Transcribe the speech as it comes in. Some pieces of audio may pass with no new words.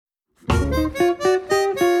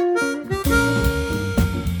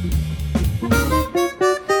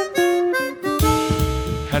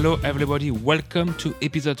Hello everybody, welcome to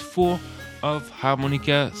episode 4 of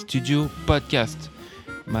Harmonica Studio Podcast.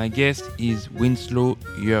 My guest is Winslow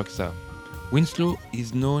Yerxa. Winslow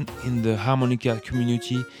is known in the harmonica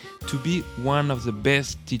community to be one of the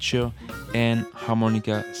best teachers and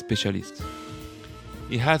harmonica specialists.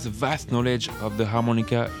 He has a vast knowledge of the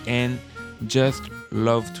harmonica and just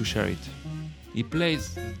loves to share it. He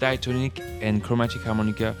plays diatonic and chromatic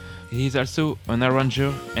harmonica. He is also an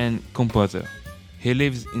arranger and composer. He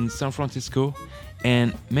lives in San Francisco,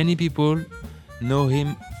 and many people know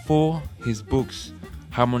him for his books,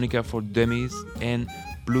 Harmonica for Dummies and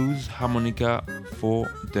Blues Harmonica for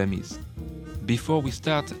Dummies. Before we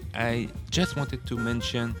start, I just wanted to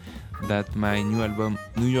mention that my new album,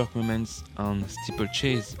 New York Moments on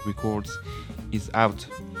Steeplechase Records, is out.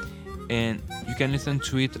 And you can listen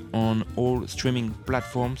to it on all streaming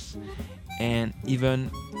platforms and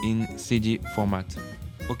even in CD format.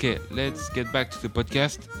 Okay, let's get back to the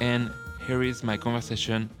podcast, and here is my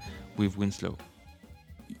conversation with Winslow.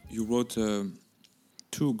 You wrote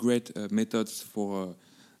two great methods for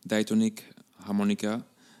diatonic harmonica,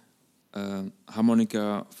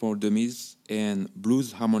 harmonica for dummies and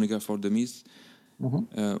blues harmonica for dummies.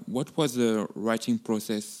 Mm-hmm. What was the writing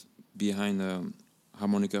process behind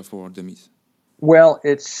harmonica for dummies? Well,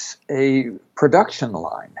 it's a production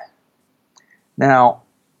line. Now,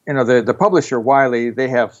 you know, the publisher, Wiley, they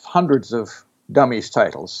have hundreds of dummies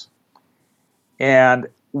titles. And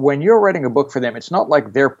when you're writing a book for them, it's not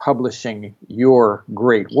like they're publishing your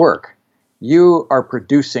great work. You are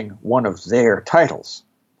producing one of their titles.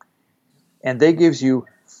 And they gives you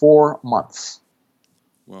 4 months.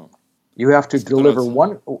 Wow. You have to deliver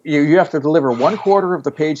you have to deliver 1/4 of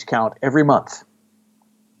the page count every month.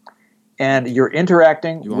 And you're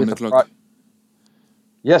interacting with the clock.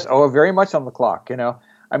 Yes, very much on the clock, you know.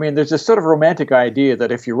 I mean, there's this sort of romantic idea that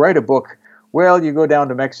if you write a book, well, you go down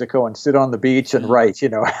to Mexico and sit on the beach and write, you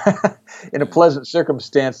know, in a pleasant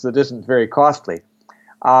circumstance that isn't very costly.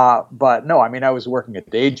 But no, I mean, I was working a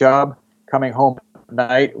day job, coming home at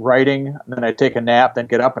night, writing, and then I'd take a nap, then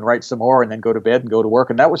get up and write some more, and then go to bed and go to work.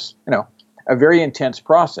 And that was, you know, a very intense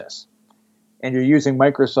process. And you're using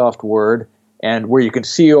Microsoft Word, and where you can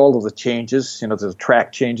see all of the changes, you know, there's a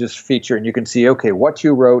track changes feature, and you can see, okay, what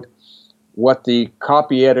you wrote, what the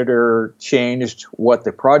copy editor changed, what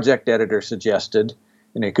the project editor suggested,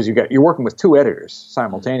 you know, because you're working with 2 editors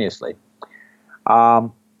simultaneously,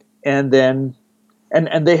 and then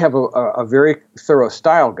they have a very thorough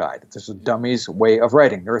style guide. There's a dummy's way of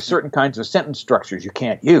writing. There are certain kinds of sentence structures you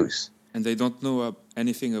can't use, and they don't know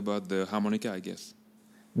anything about the harmonica, I guess.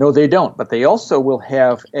 No, they don't. But they also will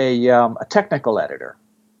have a technical editor.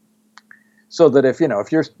 So that if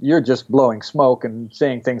you're just blowing smoke and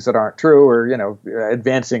saying things that aren't true, or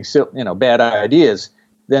advancing bad ideas,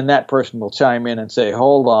 then that person will chime in and say,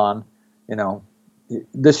 "Hold on,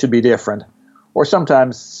 this should be different." Or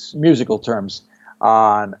sometimes musical terms.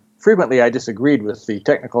 Frequently, I disagreed with the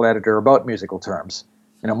technical editor about musical terms.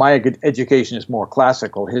 My education is more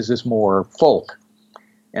classical; his is more folk.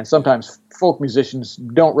 And sometimes folk musicians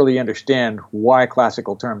don't really understand why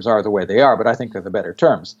classical terms are the way they are, but I think they're the better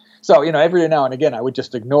terms. So, every now and again, I would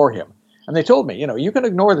just ignore him. And they told me, you can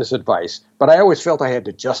ignore this advice, but I always felt I had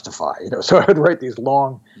to justify, so I would write these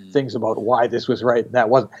long things about why this was right and that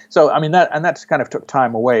wasn't. So, I mean, that's kind of took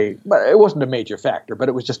time away, but it wasn't a major factor, but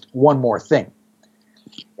it was just one more thing.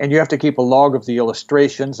 And you have to keep a log of the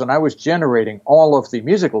illustrations, and I was generating all of the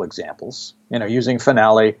musical examples, using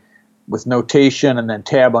Finale, with notation and then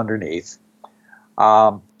tab underneath.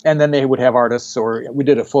 And then they would have artists, or we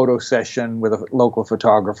did a photo session with a local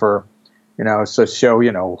photographer, so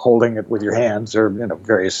show, holding it with your hands or,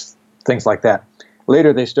 various things like that.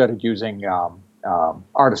 Later they started using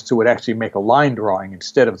artists who would actually make a line drawing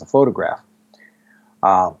instead of the photograph.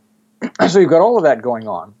 So you've got all of that going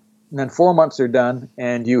on. And then 4 months are done,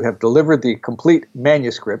 and you have delivered the complete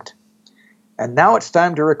manuscript. And now it's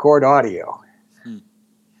time to record audio.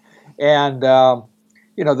 And,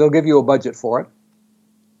 they'll give you a budget for it.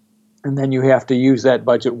 And then you have to use that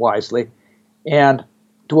budget wisely. And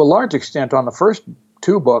to a large extent, on the first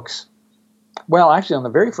 2 books, well, actually, on the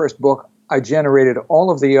very first book, I generated all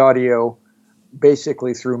of the audio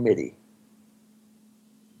basically through MIDI.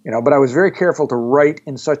 But I was very careful to write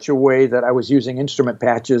in such a way that I was using instrument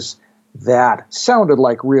patches that sounded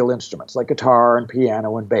like real instruments, like guitar and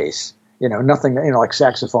piano and bass. Nothing, like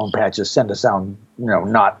saxophone patches tend to sound,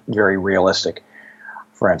 not very realistic,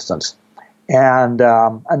 for instance. And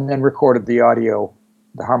then recorded the audio,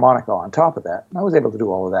 the harmonica on top of that. And I was able to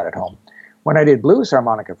do all of that at home. When I did Blues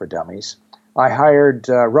Harmonica for Dummies, I hired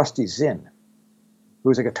Rusty Zinn,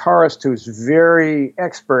 who's a guitarist who's very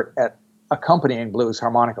expert at accompanying blues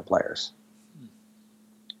harmonica players.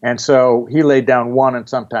 And so he laid down one and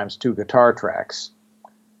sometimes two guitar tracks,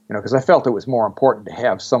 because I felt it was more important to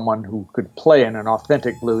have someone who could play in an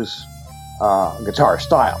authentic blues guitar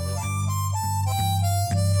style.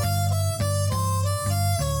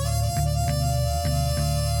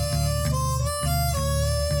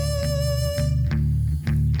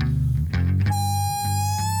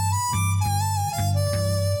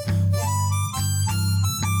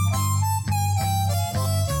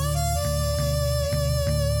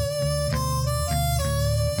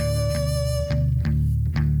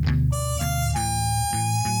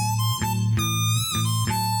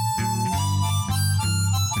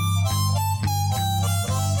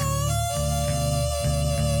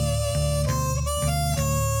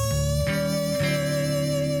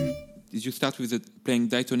 Did you start with playing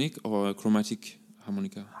diatonic or a chromatic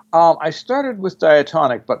harmonica? I started with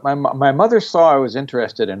diatonic, but my mother saw I was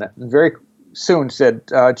interested in it and very soon said,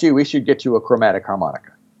 gee, we should get you a chromatic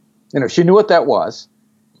harmonica. She knew what that was,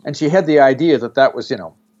 and she had the idea that was,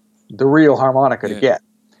 the real harmonica to get.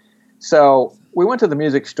 So we went to the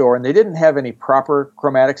music store, and they didn't have any proper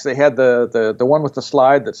chromatics. They had the one with the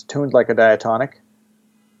slide that's tuned like a diatonic.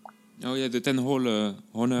 Oh yeah, the 10-hole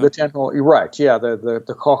Honor. The 10-hole, you're right, yeah,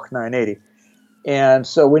 the Koch 980. And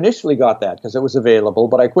so we initially got that because it was available,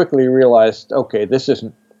 but I quickly realized, okay, this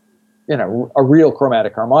isn't, a real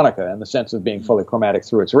chromatic harmonica in the sense of being fully chromatic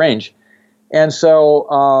through its range. And so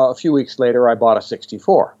a few weeks later, I bought a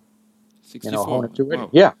 64. 64? Honor 280. Wow.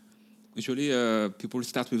 Yeah. Usually people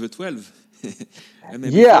start with a 12. And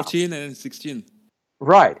maybe 14 and 16.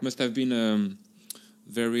 Right. It must have been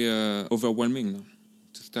very overwhelming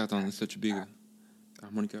to start on such a big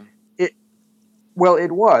harmonica. Well,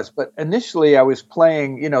 it was, but initially I was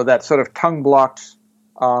playing, that sort of tongue-blocked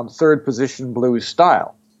third position blues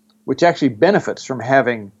style, which actually benefits from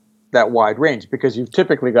having that wide range because you've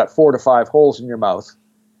typically got 4 to 5 holes in your mouth.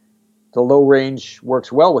 The low range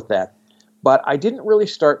works well with that, but I didn't really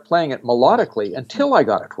start playing it melodically until I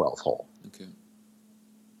got a 12-hole. Okay.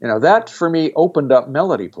 That for me opened up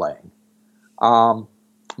melody playing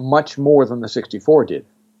much more than the 64 did.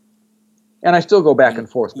 And I still go back and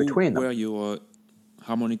forth between them. Who were your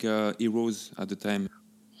harmonica heroes at the time?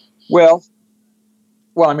 Well,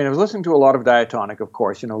 I was listening to a lot of diatonic, of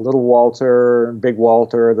course. Little Walter, Big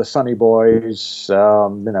Walter, the Sonny Boys,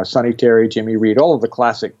 Sonny Terry, Jimmy Reed, all of the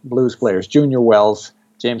classic blues players, Junior Wells,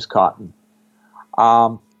 James Cotton.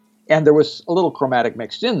 And there was a little chromatic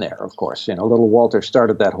mixed in there, of course. Little Walter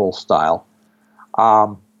started that whole style.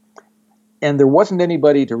 And there wasn't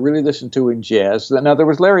anybody to really listen to in jazz. Now, there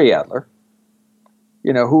was Larry Adler,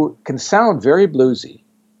 who can sound very bluesy,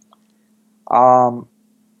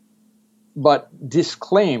 but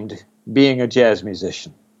disclaimed being a jazz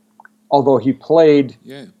musician. Although he played,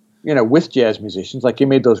 with jazz musicians, like he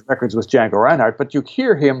made those records with Django Reinhardt, but you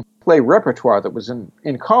hear him play repertoire that was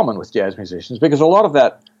in common with jazz musicians, because a lot of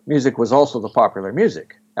that music was also the popular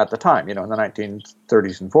music at the time, in the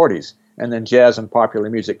 1930s and 40s. And then jazz and popular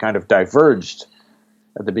music kind of diverged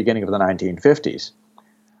at the beginning of the 1950s.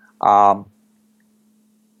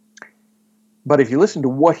 But if you listen to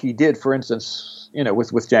what he did, for instance,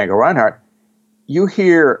 with Django Reinhardt, you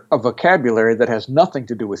hear a vocabulary that has nothing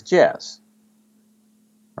to do with jazz,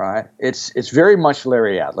 right? It's very much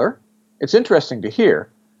Larry Adler. It's interesting to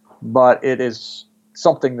hear, but it is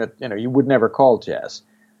something that, you would never call jazz.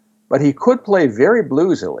 But he could play very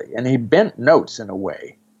bluesily, and he bent notes in a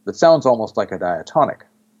way that sounds almost like a diatonic.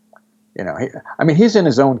 He's in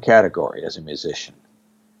his own category as a musician.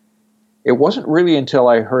 It wasn't really until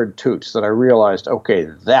I heard Toots that I realized, okay,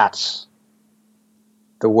 that's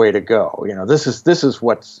the way to go. This is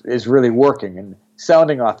what is really working and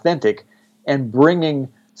sounding authentic and bringing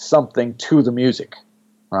something to the music,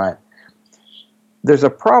 right? There's a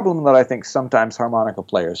problem that I think sometimes harmonica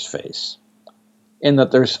players face, in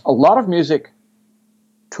that there's a lot of music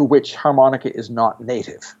to which harmonica is not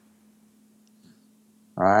native,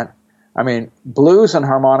 right? Blues and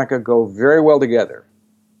harmonica go very well together.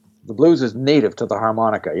 The blues is native to the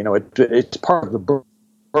harmonica. It's part of the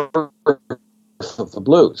birth of the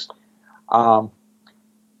blues.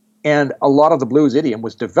 And a lot of the blues idiom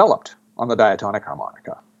was developed on the diatonic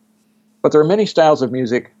harmonica. But there are many styles of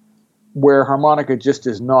music where harmonica just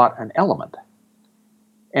is not an element.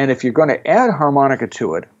 And if you're going to add harmonica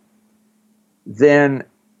to it, then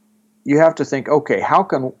you have to think, okay, how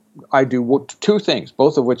can I do two things,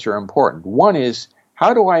 both of which are important. One is,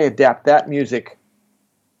 how do I adapt that music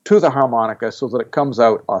to the harmonica so that it comes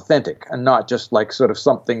out authentic and not just like sort of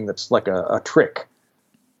something that's like a trick,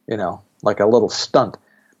 like a little stunt.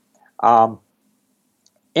 And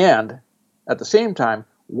at the same time,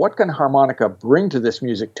 what can harmonica bring to this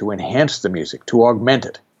music to enhance the music, to augment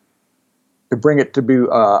it, to bring it to be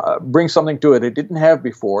bring something to it didn't have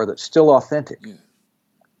before that's still authentic. Yeah.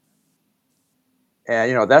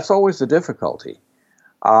 And that's always the difficulty.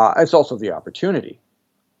 It's also the opportunity.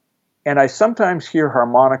 And I sometimes hear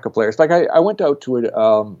harmonica players, like I went out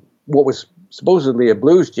to what was supposedly a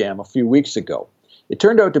blues jam a few weeks ago. It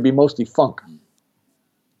turned out to be mostly funk.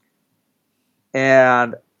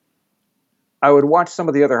 And I would watch some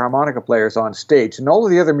of the other harmonica players on stage, and all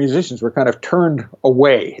of the other musicians were kind of turned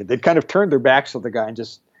away. They'd kind of turned their backs to the guy, and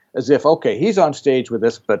just as if, okay, he's on stage with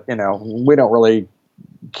us, but we don't really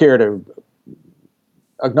care to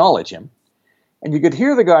acknowledge him. And you could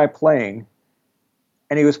hear the guy playing,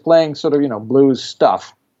 and he was playing sort of blues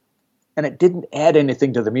stuff, and it didn't add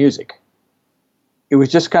anything to the music. It was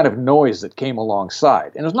just kind of noise that came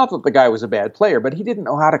alongside. And it's not that the guy was a bad player, but he didn't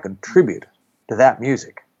know how to contribute to that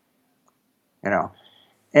music.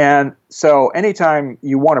 And so anytime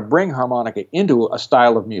you want to bring harmonica into a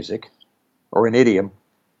style of music or an idiom,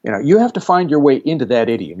 you have to find your way into that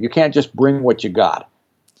idiom. You can't just bring what you got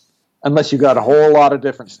unless you got a whole lot of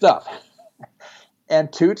different stuff.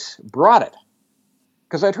 And Toots brought it.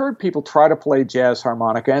 Because I'd heard people try to play jazz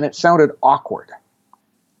harmonica and it sounded awkward.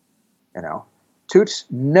 Toots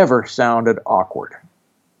never sounded awkward.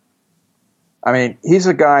 I mean, he's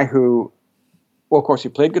a guy who, well, of course, he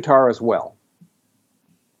played guitar as well.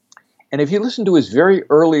 And if you listen to his very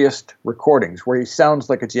earliest recordings, where he sounds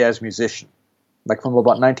like a jazz musician, like from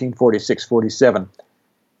about 1946, 47,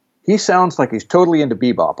 he sounds like he's totally into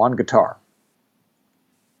bebop on guitar.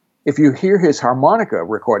 If you hear his harmonica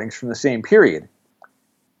recordings from the same period,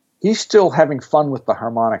 he's still having fun with the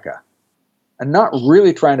harmonica and not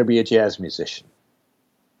really trying to be a jazz musician.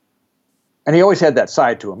 And he always had that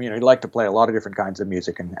side to him. He liked to play a lot of different kinds of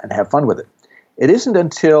music and have fun with it. It isn't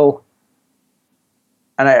until,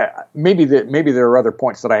 and maybe there are other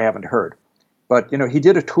points that I haven't heard, but he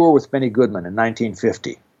did a tour with Benny Goodman in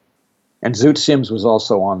 1950, and Zoot Sims was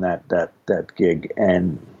also on that gig,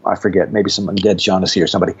 and I forget, maybe some Dead Shaughnessy or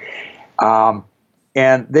somebody,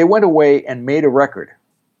 and they went away and made a record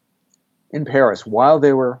in Paris while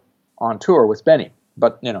they were on tour with Benny,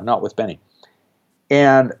 but not with Benny.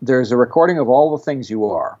 And there's a recording of All the Things You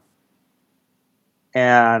Are.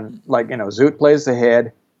 And Zoot plays the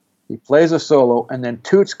head, he plays a solo, and then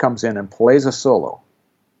Toots comes in and plays a solo.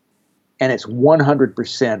 And it's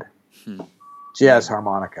 100% jazz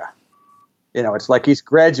harmonica. It's like he's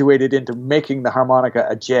graduated into making the harmonica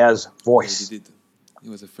a jazz voice. He did. He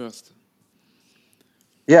was the first.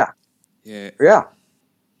 Yeah. Yeah. Yeah.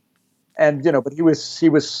 And but he was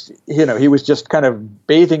just kind of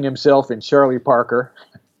bathing himself in Charlie Parker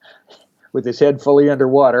with his head fully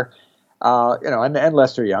underwater, and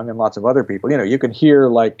Lester Young and lots of other people. You can hear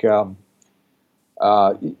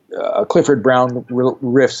Clifford Brown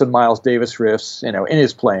riffs and Miles Davis riffs, in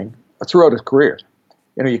his playing throughout his career.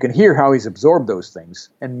 You can hear how he's absorbed those things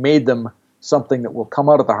and made them something that will come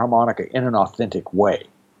out of the harmonica in an authentic way.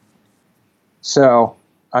 So,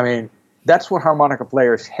 I mean, that's what harmonica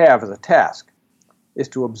players have as a task, is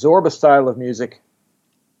to absorb a style of music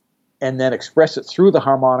and then express it through the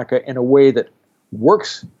harmonica in a way that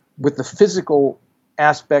works with the physical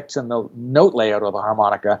aspects and the note layout of the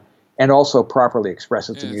harmonica and also properly express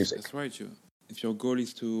it to music. That's right. If your goal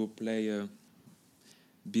is to play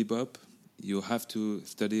bebop, you have to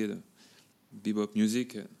study the bebop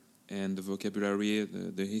music and the vocabulary,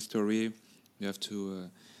 the history. You have to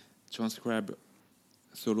transcribe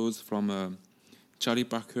solos from Charlie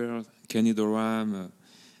Parker, Kenny Dorham,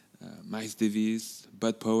 Miles Davis,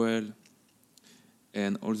 Bud Powell,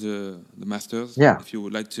 and all the masters. Yeah. If you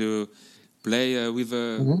would like to play with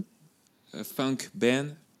a funk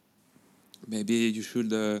band, maybe you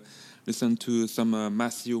should listen to some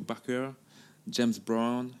Matthew Parker, James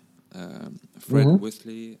Brown, Fred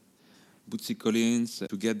Wesley, Bootsy Collins,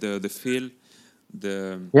 to get the feel,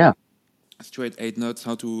 the straight 8 notes,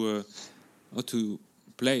 how to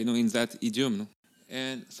play, in that idiom. No?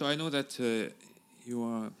 And so I know that you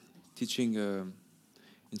are teaching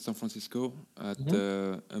in San Francisco at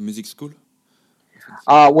a music school.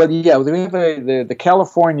 Well, yeah, we have the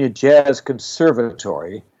California Jazz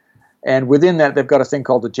Conservatory, and within that they've got a thing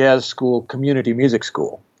called the Jazz School Community Music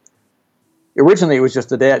School. Originally it was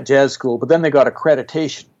just a jazz school, but then they got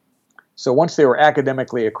accreditation. So once they were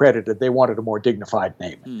academically accredited, they wanted a more dignified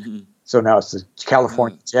name. Mm-hmm. So now it's the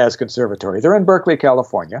California Jazz Conservatory. They're in Berkeley,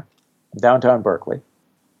 California, downtown Berkeley.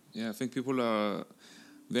 Yeah, I think people are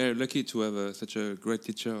very lucky to have such a great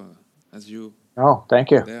teacher as you. Oh,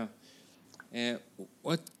 thank you. There.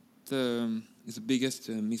 What is the biggest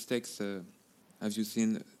mistakes have you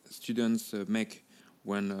seen students make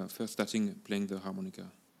when first starting playing the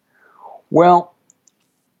harmonica? Well,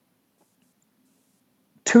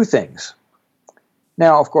 two things.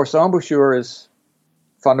 Now, of course, the embouchure is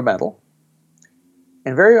fundamental.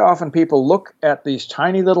 And very often people look at these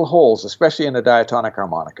tiny little holes, especially in a diatonic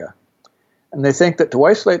harmonica, and they think that to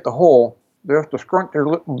isolate the hole, they have to scrunch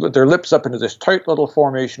their lips up into this tight little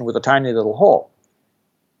formation with a tiny little hole.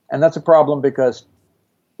 And that's a problem because,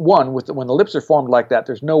 one, when the lips are formed like that,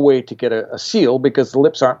 there's no way to get a seal because the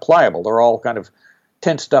lips aren't pliable. They're all kind of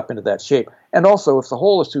tensed up into that shape. And also, if the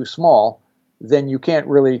hole is too small, then you can't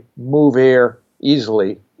really move air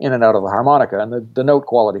easily in and out of the harmonica, and the note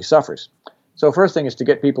quality suffers. So first thing is to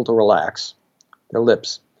get people to relax their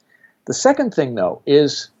lips. The second thing, though,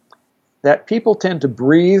 is that people tend to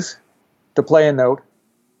breathe to play a note,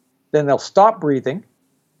 then they'll stop breathing,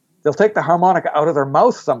 they'll take the harmonica out of their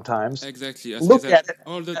mouth sometimes. Exactly. I look say that at it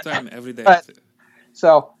all the time, every day. Right.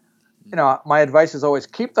 So, my advice is always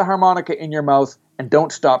keep the harmonica in your mouth and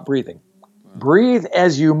don't stop breathing. Wow. Breathe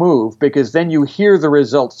as you move, because then you hear the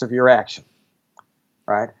results of your action.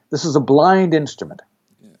 Right? This is a blind instrument.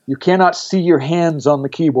 You cannot see your hands on the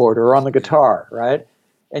keyboard or on the guitar, right?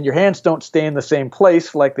 And your hands don't stay in the same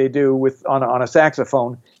place like they do on a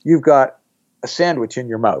saxophone. You've got a sandwich in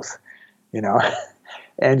your mouth,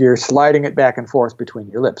 and you're sliding it back and forth between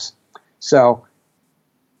your lips. So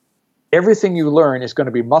everything you learn is going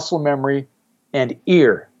to be muscle memory and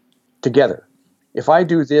ear together. If I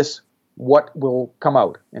do this, what will come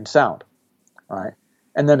out in sound, right?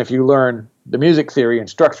 And then if you learn the music theory and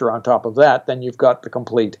structure on top of that, then you've got the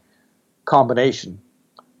complete combination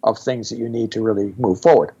of things that you need to really move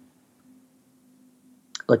forward.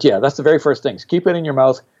 But yeah, that's the very first thing. Keep it in your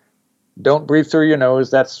mouth. Don't breathe through your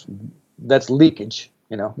nose. That's leakage.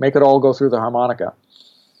 Make it all go through the harmonica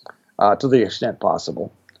to the extent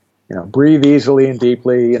possible. Breathe easily and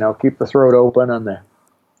deeply. Keep the throat open and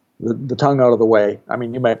the tongue out of the way. I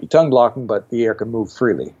mean, you might be tongue blocking, but the air can move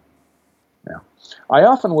freely. I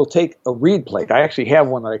often will take a reed plate. I actually have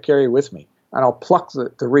one that I carry with me, and I'll pluck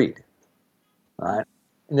the reed. Right?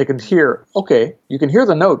 And you can hear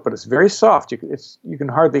the note, but it's very soft. You can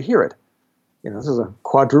hardly hear it. This is a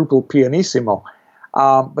quadruple pianissimo.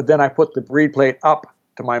 But then I put the reed plate up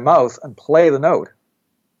to my mouth and play the note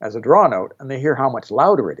as a draw note, and they hear how much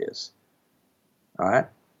louder it is. All right?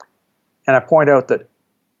 And I point out that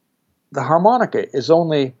the harmonica is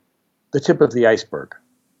only the tip of the iceberg.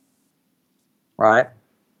 Right?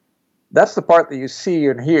 That's the part that you see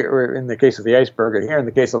and hear, or in the case of the iceberg, and here in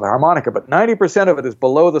the case of the harmonica, but 90% of it is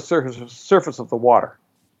below the surface of the water.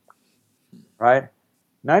 Right?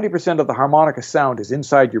 90% of the harmonica sound is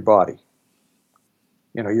inside your body.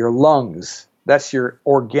 Your lungs, that's your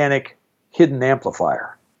organic hidden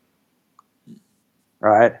amplifier.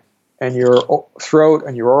 Right? And your throat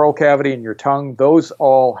and your oral cavity and your tongue, those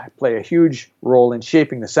all play a huge role in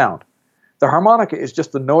shaping the sound. The harmonica is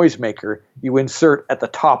just the noisemaker you insert at the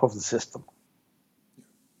top of the system.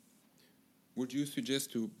 Would you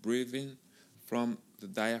suggest to breathe in from the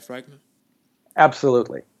diaphragm?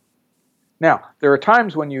 Absolutely. Now, there are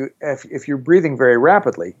times when if you're breathing very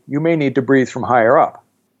rapidly, you may need to breathe from higher up.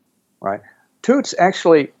 Right? Toots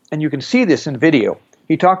actually, and you can see this in video,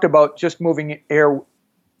 he talked about just moving air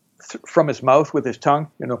from his mouth with his tongue,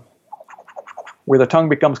 where the tongue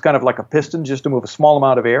becomes kind of like a piston just to move a small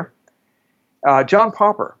amount of air. John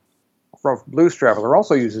Popper from Blues Traveler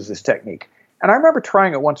also uses this technique. And I remember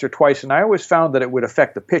trying it once or twice, and I always found that it would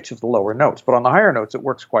affect the pitch of the lower notes. But on the higher notes, it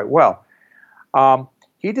works quite well.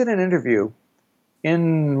 He did an interview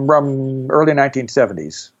in early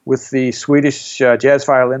 1970s with the Swedish jazz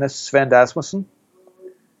violinist Sven Dasmussen.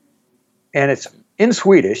 And it's in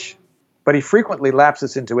Swedish, but he frequently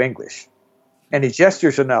lapses into English. And he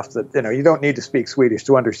gestures enough that you don't need to speak Swedish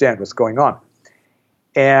to understand what's going on.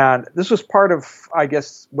 And this was part of, I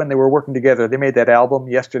guess, when they were working together. They made that album,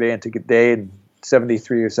 Yesterday and Today, in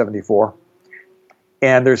 73 or 74.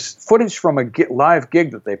 And there's footage from a live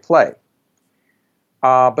gig that they play.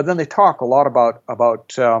 But then they talk a lot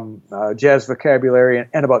about jazz vocabulary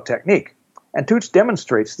and about technique. And Toots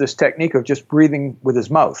demonstrates this technique of just breathing with his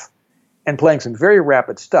mouth and playing some very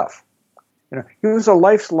rapid stuff. He was a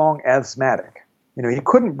lifelong asthmatic. He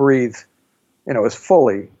couldn't breathe, as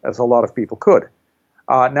fully as a lot of people could.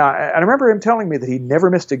 Now, I remember him telling me that he never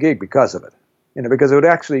missed a gig because of it, because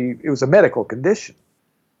it was a medical condition.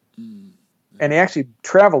 And he actually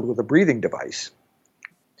traveled with a breathing device,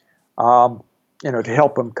 to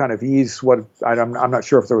help him kind of ease I'm not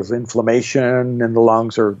sure if there was inflammation in the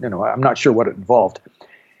lungs or, I'm not sure what it involved.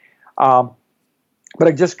 But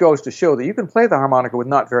it just goes to show that you can play the harmonica with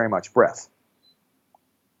not very much breath.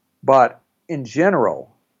 But in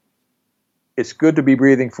general, it's good to be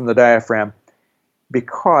breathing from the diaphragm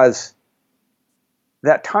because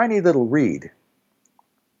that tiny little reed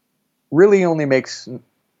really only makes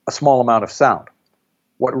a small amount of sound.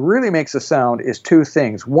 What really makes a sound is two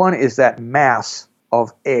things. One is that mass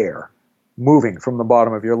of air moving from the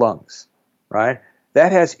bottom of your lungs, right?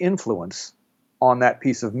 That has influence on that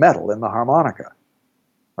piece of metal in the harmonica,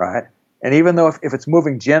 right? And even though if it's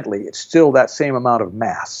moving gently, it's still that same amount of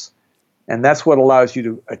mass. And that's what allows you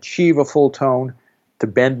to achieve a full tone, to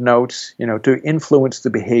bend notes, to influence the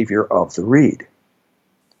behavior of the reed.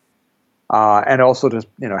 And also to,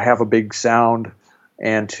 have a big sound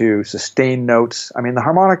and to sustain notes. I mean, the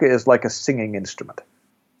harmonica is like a singing instrument.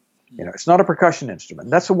 It's not a percussion instrument.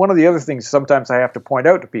 And that's one of the other things sometimes I have to point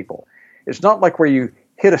out to people. It's not like where you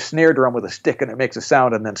hit a snare drum with a stick and it makes a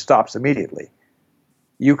sound and then stops immediately.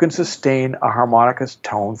 You can sustain a harmonica's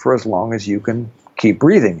tone for as long as you can keep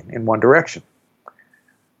breathing in one direction.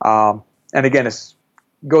 And again, it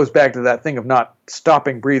goes back to that thing of not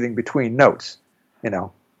stopping breathing between notes.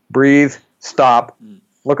 Breathe, stop,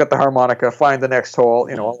 look at the harmonica, find the next hole,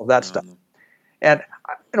 all of that stuff. And,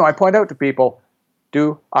 I point out to people,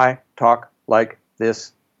 do I talk like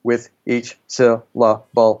this with each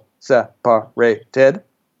syllable separated?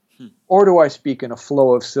 Or do I speak in a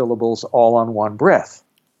flow of syllables all on one breath?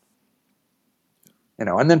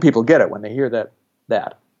 And then people get it when they hear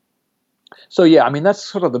that. So yeah, that's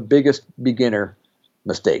sort of the biggest beginner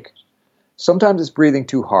mistake. Sometimes it's breathing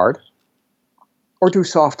too hard or too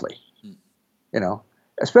softly.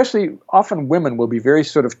 Especially often women will be very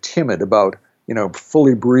sort of timid about,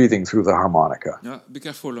 fully breathing through the harmonica. Yeah, be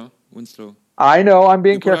careful, Winslow. I know I'm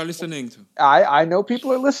being careful. People are listening to. I know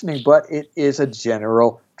people are listening, but it is a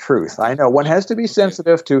general truth. I know one has to be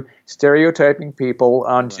sensitive to stereotyping people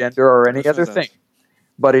on gender or any other thing,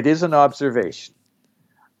 but it is an observation.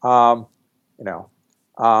 But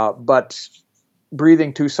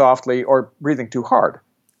breathing too softly or breathing too hard.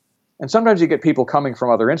 And sometimes you get people coming from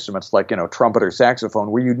other instruments like, trumpet or saxophone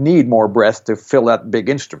where you need more breath to fill that big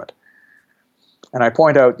instrument. And I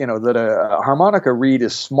point out, that a harmonica reed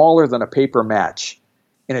is smaller than a paper match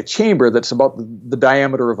in a chamber that's about the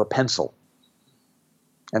diameter of a pencil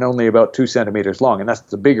and only about 2 centimeters long. And that's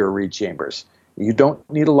the bigger reed chambers. You don't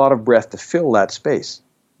need a lot of breath to fill that space.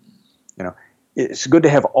 It's good to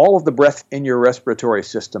have all of the breath in your respiratory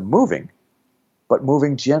system moving, but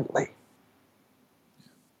moving gently.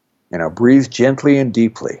 Breathe gently and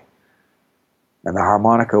deeply, and the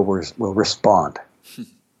harmonica will respond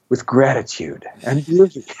with gratitude and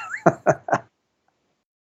beauty.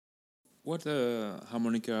 What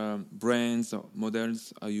harmonica brands or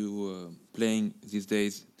models are you playing these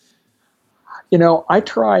days? I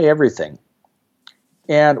try everything,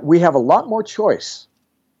 and we have a lot more choice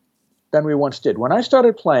than we once did. When I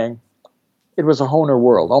started playing, it was a Hohner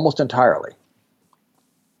world almost entirely.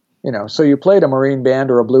 So you played a marine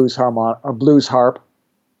band or a blues harp.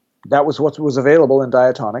 That was what was available in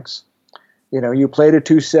diatonics. You played a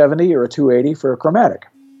 270 or a 280 for a chromatic.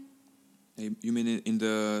 You mean in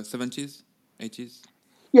the 70s, 80s?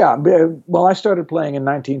 Yeah, well, I started playing in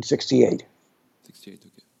 1968. 68,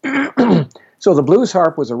 okay. So the blues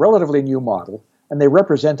harp was a relatively new model, and they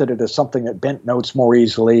represented it as something that bent notes more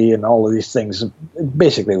easily and all of these things.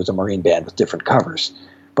 Basically, it was a marine band with different covers.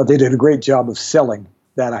 But they did a great job of selling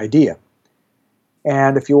that idea.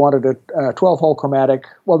 And if you wanted a 12-hole chromatic,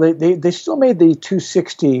 well, they still made the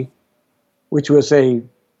 260, which was a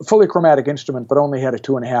fully chromatic instrument, but only had a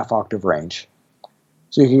 2.5 octave range.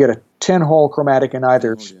 So you could get a 10-hole chromatic in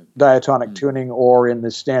either diatonic tuning or in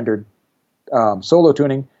the standard solo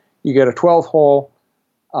tuning. You get a 12-hole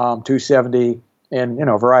 270 in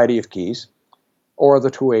a variety of keys, or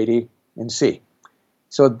the 280 in C.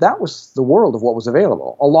 So that was the world of what was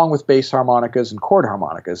available, along with bass harmonicas and chord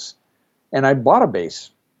harmonicas. And I bought a bass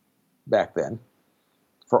back then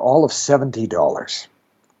for all of $70.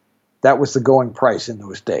 That was the going price in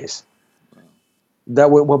those days.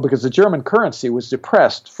 Because the German currency was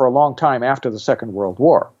depressed for a long time after the Second World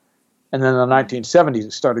War. And then in the 1970s,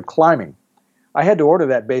 it started climbing. I had to order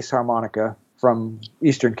that bass harmonica from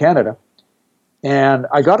Eastern Canada, and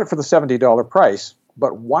I got it for the $70 price.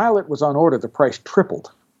 But while it was on order, the price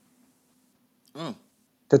tripled to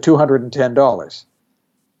 $210.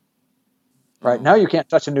 Right now, you can't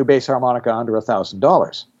touch a new bass harmonica under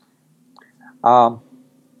 $1,000.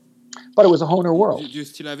 But it was a Hohner world. Do you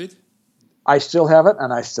still have it? I still have it,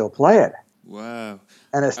 and I still play it. Wow!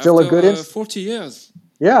 And it's still a good instrument. 40 years.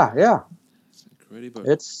 Yeah. It's incredible.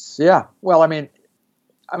 Well, I mean,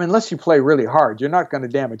 unless you play really hard, you're not going to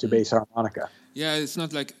damage a bass harmonica. Yeah, it's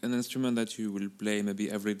not like an instrument that you will play maybe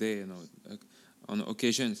every day, on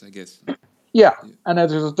occasions, I guess. Yeah, and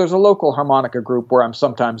there's a local harmonica group where I'm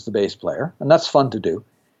sometimes the bass player, and that's fun to do.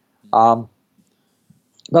 But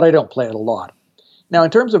I don't play it a lot. Now, in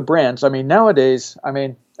terms of brands, I mean, nowadays, I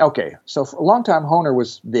mean, okay, so for a long time, Hohner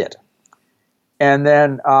was it. And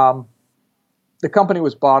then the company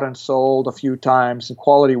was bought and sold a few times, and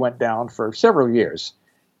quality went down for several years.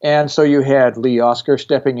 And so you had Lee Oskar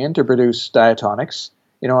stepping in to produce Diatonics,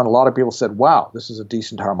 and a lot of people said, wow, this is a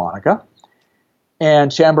decent harmonica.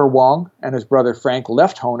 And Chamber Wong and his brother Frank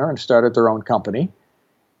left Hohner and started their own company.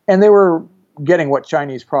 And they were getting what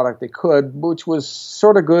Chinese product they could, which was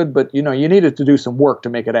sort of good, but you needed to do some work to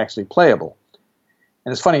make it actually playable.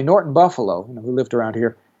 And it's funny, Norton Buffalo, who lived around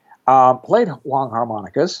here, played Wong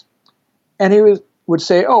harmonicas, and he would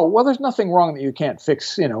say, "Oh, well, there's nothing wrong that you can't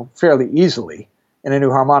fix, fairly easily in a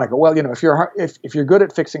new harmonica." Well, if you're good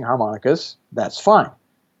at fixing harmonicas, that's fine.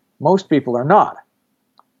 Most people are not.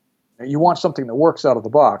 You want something that works out of the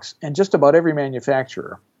box, and just about every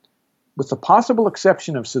manufacturer, with the possible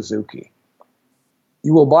exception of Suzuki,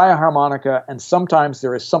 you will buy a harmonica, and sometimes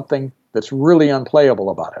there is something that's really unplayable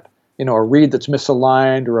about it. A reed that's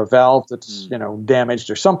misaligned, or a valve that's damaged,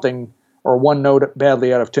 or something, or one note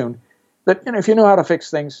badly out of tune. That if you know how to fix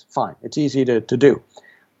things, fine. It's easy to do.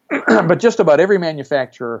 But just about every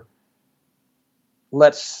manufacturer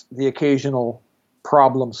lets the occasional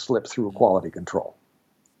problem slip through quality control.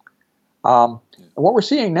 And what we're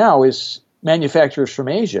seeing now is manufacturers from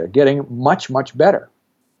Asia getting much, much better.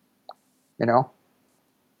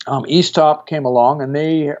 Eastop came along, and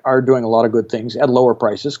they are doing a lot of good things at lower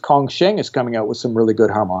prices. Kongsheng is coming out with some really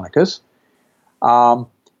good harmonicas.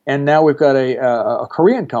 And now we've got a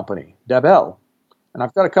Korean company, Dabel. And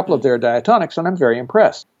I've got a couple of their Diatonics, and I'm very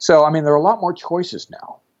impressed. So, I mean, there are a lot more choices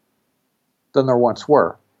now than there once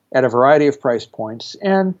were at a variety of price points,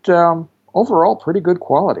 and overall pretty good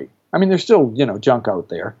quality. I mean, there's still, junk out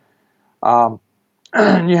there.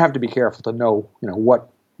 And you have to be careful to know,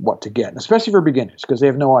 what to get, and especially for beginners, because they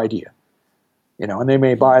have no idea. And they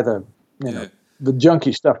may buy the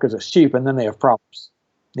junky stuff because it's cheap, and then they have problems.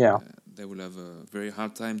 Yeah. They will have a very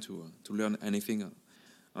hard time to learn anything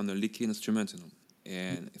on a leaky instrument,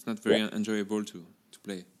 and it's not very enjoyable to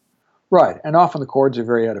play. Right, and often the chords are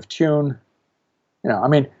very out of tune. I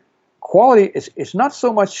mean, quality it's not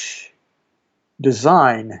so much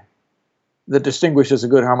design that distinguishes a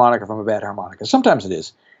good harmonica from a bad harmonica. Sometimes it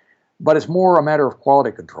is, but it's more a matter of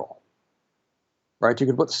quality control. Right, you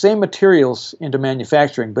can put the same materials into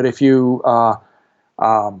manufacturing, but if you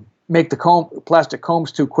make the plastic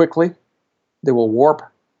combs too quickly, they will warp.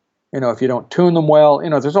 If you don't tune them well,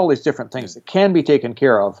 there's all these different things that can be taken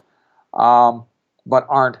care of, but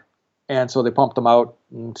aren't. And so they pump them out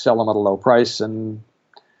and sell them at a low price, and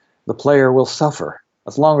the player will suffer,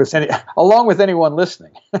 along with anyone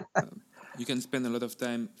listening. You can spend a lot of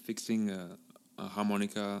time fixing a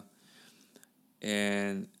harmonica,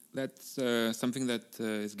 and that's something that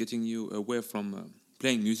is getting you away from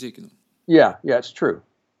playing music. Yeah, it's true.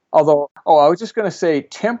 Although, I was just going to say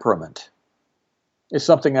temperament is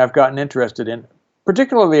something I've gotten interested in,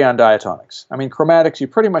 particularly on diatonics. I mean, chromatics, you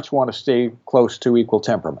pretty much want to stay close to equal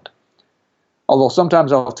temperament. Although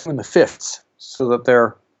sometimes I'll tune the fifths so that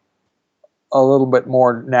they're a little bit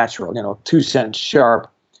more natural, 2 cents sharp,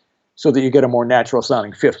 so that you get a more natural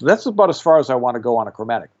sounding fifth. That's about as far as I want to go on a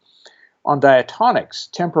chromatic. On diatonics,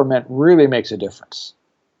 temperament really makes a difference.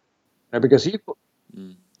 Because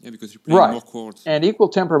because you're playing more chords. And equal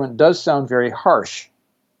temperament does sound very harsh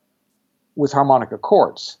with harmonica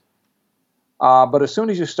chords. But as soon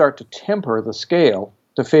as you start to temper the scale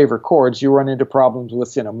to favor chords, you run into problems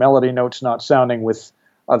with, melody notes not sounding with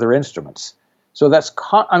other instruments. So that's,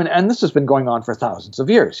 and this has been going on for thousands of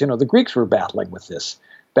years. The Greeks were battling with this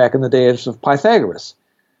back in the days of Pythagoras.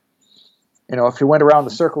 If you went around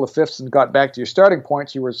the circle of fifths and got back to your starting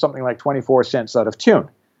points, you were something like 24 cents out of tune.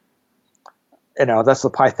 That's the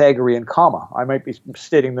Pythagorean comma. I might be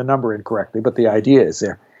stating the number incorrectly, but the idea is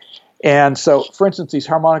there. And so, for instance, these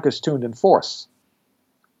harmonicas tuned in fourths,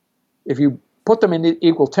 if you put them in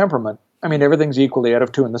equal temperament, I mean, everything's equally out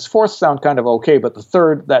of tune. This fourths sound kind of okay, but the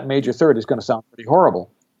third, that major third, is going to sound pretty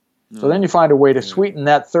horrible. So then you find a way to sweeten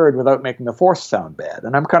that third without making the fourth sound bad.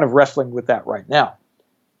 And I'm kind of wrestling with that right now.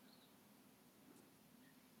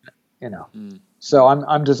 So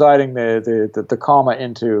I'm deciding the comma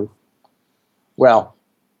into,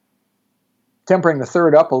 tempering the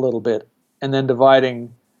third up a little bit, and then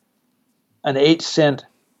dividing an 8-cent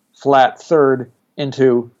flat third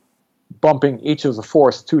into bumping each of the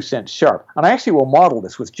fourths 2 cents sharp. And I actually will model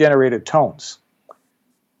this with generated tones.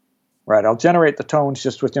 Right, I'll generate the tones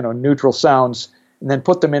just with neutral sounds, and then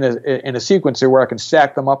put them in a sequencer where I can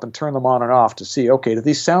stack them up and turn them on and off to see, okay, do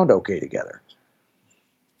these sound okay together?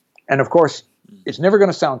 And of course, it's never going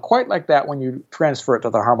to sound quite like that when you transfer it to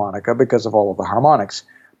the harmonica because of all of the harmonics.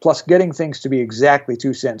 Plus, getting things to be exactly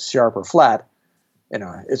 2 cents sharp or flat,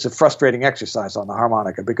 it's a frustrating exercise on the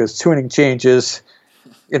harmonica because tuning changes.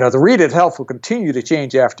 The reed itself will continue to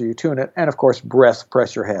change after you tune it, and of course, breath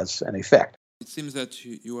pressure has an effect. It seems that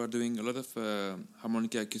you are doing a lot of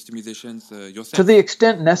harmonica customizations yourself. To the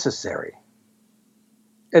extent necessary.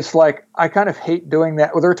 It's like I kind of hate doing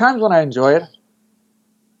that. Well, there are times when I enjoy it,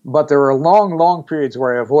 but there are long, long periods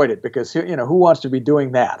where I avoid it because, who wants to be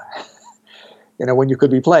doing that, when you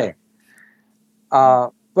could be playing.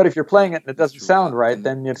 But if you're playing it and it doesn't sound right,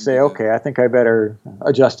 then you'd say, okay, I think I better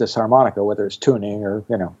adjust this harmonica, whether it's tuning or,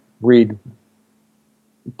 reed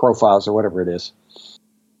profiles or whatever it is.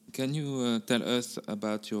 Can you tell us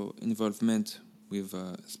about your involvement with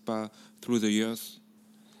SPA through the years?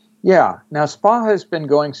 Yeah. Now, SPA has been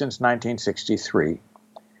going since 1963.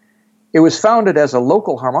 It was founded as a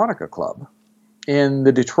local harmonica club in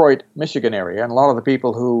the Detroit, Michigan area, and a lot of the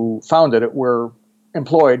people who founded it were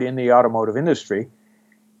employed in the automotive industry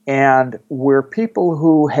and were people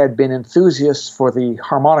who had been enthusiasts for the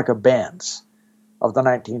harmonica bands of the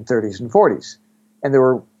 1930s and 40s. And there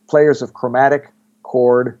were players of chromatic,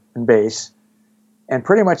 chord, and bass, and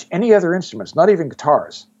pretty much any other instruments, not even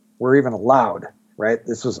guitars, were even allowed, right?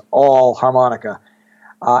 This was all harmonica.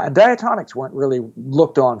 And diatonics weren't really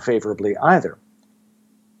looked on favorably either.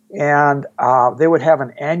 And they would have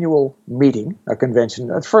an annual meeting, a convention.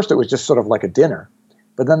 At first it was just sort of like a dinner,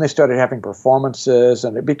 but then they started having performances,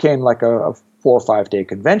 and it became like a 4 or 5 day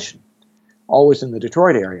convention, always in the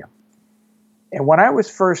Detroit area. And when I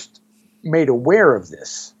was first made aware of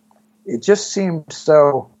this, it just seemed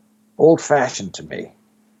so old-fashioned to me.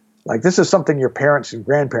 Like, this is something your parents and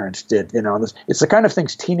grandparents did, It's the kind of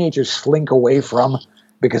things teenagers slink away from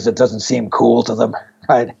because it doesn't seem cool to them,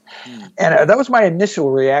 right? And that was my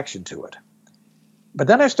initial reaction to it. But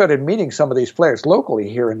then I started meeting some of these players locally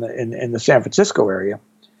here in the San Francisco area,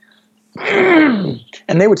 and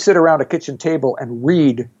they would sit around a kitchen table and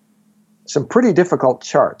read some pretty difficult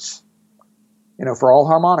charts, for all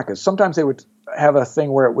harmonicas. Sometimes they would have a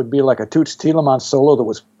thing where it would be like a Toots Thielemans solo that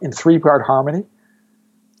was in 3-part harmony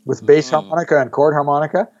with bass harmonica and chord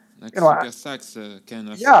harmonica. Like super sax kind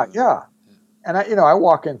of. Yeah. And I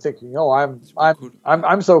walk in thinking,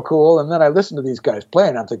 I'm so cool, and then I listen to these guys play,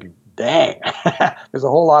 and I'm thinking, dang, there's a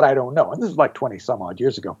whole lot I don't know. And this is like 20 some odd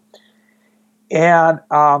years ago. And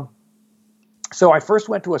so I first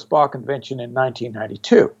went to a SPA convention in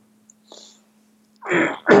 1992.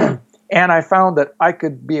 And I found that I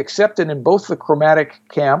could be accepted in both the chromatic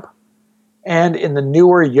camp and in the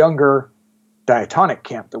newer, younger diatonic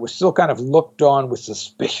camp that was still kind of looked on with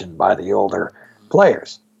suspicion by the older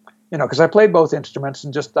players. Because I played both instruments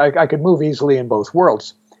and just I could move easily in both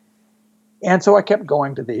worlds. And so I kept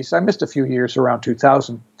going to these. I missed a few years around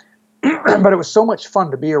 2000. But it was so much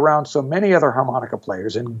fun to be around so many other harmonica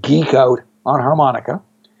players and geek out on harmonica.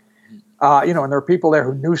 And there were people there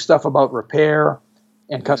who knew stuff about repair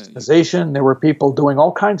and customization. There were people doing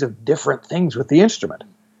all kinds of different things with the instrument.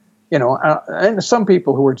 And some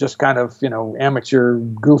people who were just kind of, amateur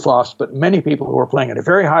goof-offs, but many people who were playing at a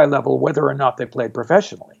very high level, whether or not they played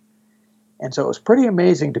professionally. And so it was pretty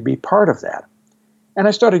amazing to be part of that. And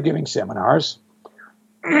I started giving seminars.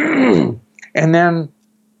 And then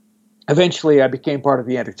eventually I became part of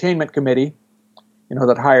the entertainment committee,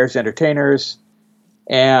 that hires entertainers,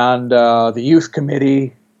 and the youth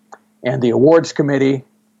committee, and the awards committee.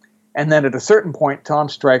 And then at a certain point, Tom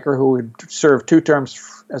Stryker, who had served 2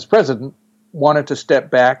 terms as president, wanted to step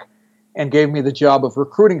back and gave me the job of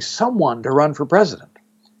recruiting someone to run for president.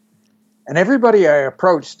 And everybody I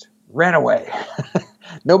approached ran away.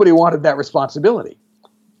 Nobody wanted that responsibility.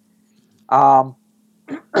 And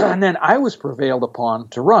then I was prevailed upon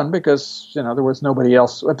to run because, there was nobody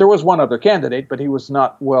else. There was one other candidate, but he was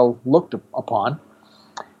not well looked upon.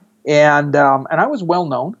 And I was well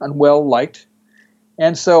known and well liked.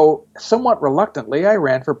 And so, somewhat reluctantly, I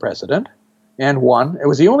ran for president and won. It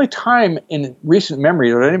was the only time in recent memory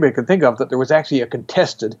that anybody could think of that there was actually a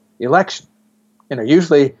contested election.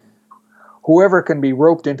 Usually whoever can be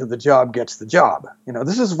roped into the job gets the job.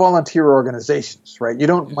 This is volunteer organizations, right? You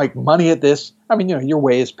don't make money at this. I mean, your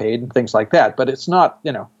way is paid and things like that, but it's not,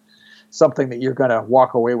 something that you're going to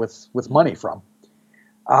walk away with money from.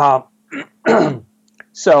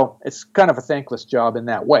 So it's kind of a thankless job in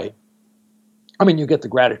that way. I mean, you get the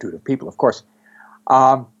gratitude of people, of course.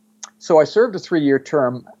 So I served a 3-year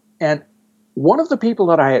term, and one of the people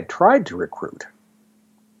that I had tried to recruit,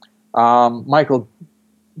 Michael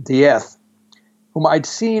Dieth, whom I'd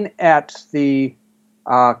seen at the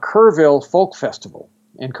Kerrville Folk Festival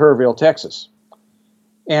in Kerrville, Texas.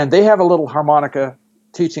 And they have a little harmonica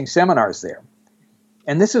teaching seminars there.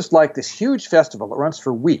 And this is like this huge festival that runs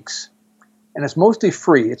for weeks. And it's mostly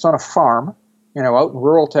free. It's on a farm, out in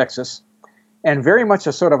rural Texas, and very much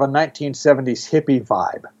a sort of a 1970s hippie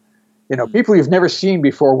vibe. People you've never seen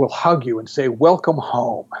before will hug you and say, "Welcome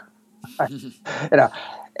home."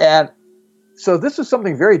 And so this is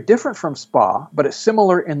something very different from SPA, but it's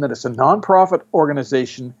similar in that it's a nonprofit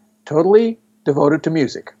organization totally devoted to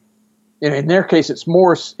music. In their case, it's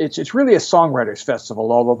really a songwriters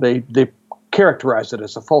festival, although they characterize it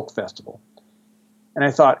as a folk festival. And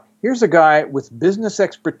I thought, here's a guy with business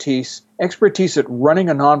expertise at running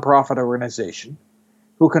a nonprofit organization,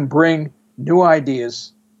 who can bring new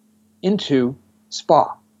ideas into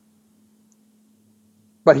SPA.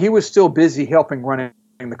 But he was still busy helping running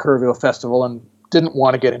the Kerrville Festival and didn't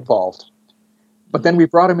want to get involved. But then we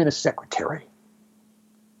brought him in as secretary.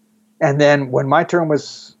 And then when my term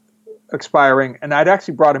was expiring, and I'd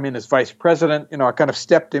actually brought him in as vice president, I kind of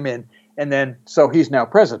stepped him in, and then so he's now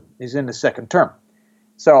president. He's in his second term.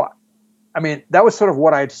 So, that was sort of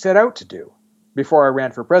what I'd set out to do before I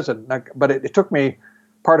ran for president. But it took me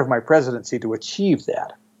part of my presidency to achieve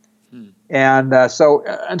that. And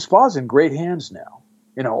and SPA's in great hands now.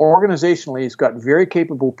 Organizationally, he's got very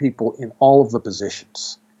capable people in all of the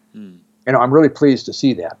positions. I'm really pleased to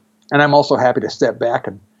see that. And I'm also happy to step back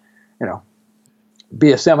and,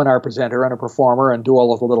 be a seminar presenter and a performer and do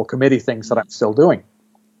all of the little committee things that I'm still doing.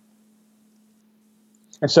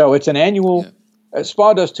 And so it's an annual,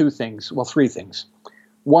 SPA does three things.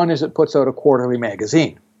 One is it puts out a quarterly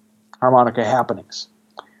magazine, Harmonica Happenings,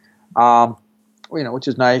 which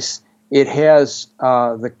is nice. It has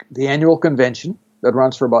the annual convention that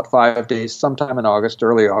runs for about 5 days, sometime in August,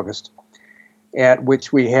 early August, at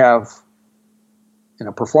which we have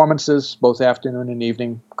performances, both afternoon and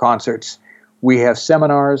evening, concerts. We have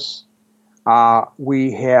seminars.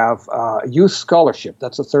 We have youth scholarship.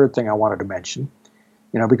 That's the third thing I wanted to mention,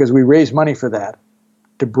 because we raise money for that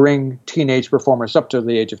to bring teenage performers up to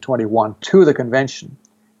the age of 21 to the convention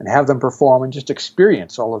and have them perform and just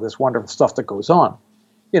experience all of this wonderful stuff that goes on.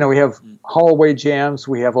 We have hallway jams.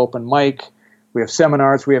 We have open mic. We have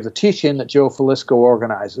seminars. We have the teach-in that Joe Falisco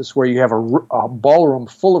organizes, where you have a ballroom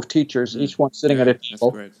full of teachers, each one sitting at a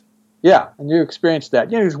table. That's great. Yeah, and you experience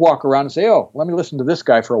that. You just walk around and say, "Oh, let me listen to this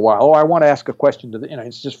guy for a while. Oh, I want to ask a question to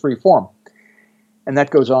it's just free form." And that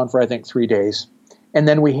goes on for, I think, 3 days. And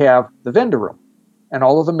then we have the vendor room. And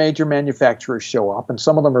all of the major manufacturers show up, and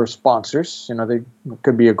some of them are sponsors. They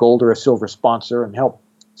could be a gold or a silver sponsor and help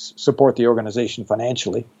support the organization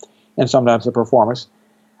financially, and sometimes the performers.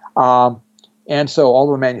 And so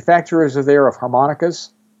all the manufacturers are there of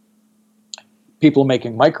harmonicas, people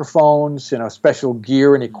making microphones, special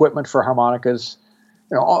gear and equipment for harmonicas,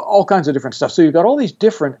 all kinds of different stuff. So you've got all these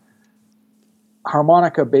different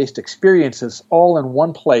harmonica-based experiences all in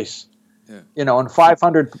one place. And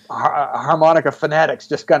 500 harmonica fanatics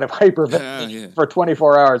just kind of hyperventilate for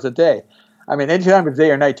 24 hours a day. Any time of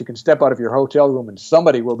day or night, you can step out of your hotel room and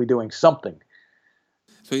somebody will be doing something.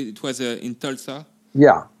 So it was in Tulsa?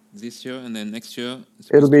 Yeah. This year, and then next year?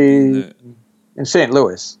 It'll be in St.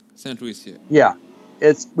 Louis. St. Louis, yeah. Yeah.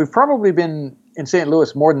 We've probably been in St.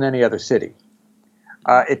 Louis more than any other city.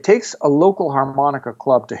 It takes a local harmonica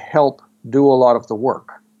club to help do a lot of the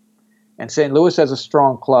work. And St. Louis has a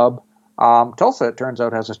strong club. Tulsa, it turns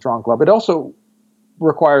out, has a strong club. It also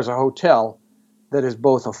requires a hotel that is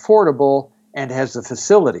both affordable and has the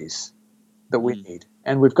facilities that we need.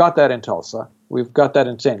 And we've got that in Tulsa. We've got that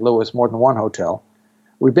in St. Louis, more than one hotel.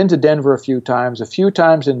 We've been to Denver a few times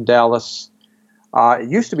in Dallas. It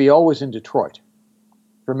used to be always in Detroit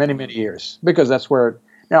for many, many years, because that's where...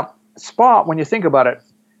 Now, SPA, when you think about it,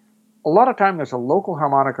 a lot of time there's a local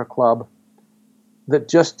harmonica club that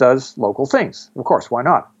just does local things. Of course, why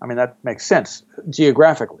not? That makes sense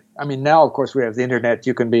geographically. Now, of course, we have the internet.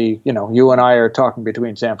 You can be, you and I are talking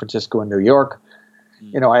between San Francisco and New York.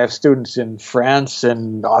 I have students in France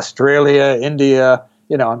and Australia, India,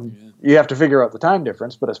 and you have to figure out the time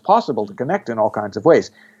difference, but it's possible to connect in all kinds of ways.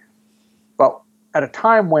 But at a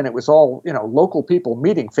time when it was all, local people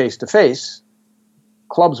meeting face to face,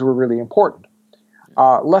 clubs were really important.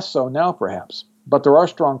 Less so now, perhaps. But there are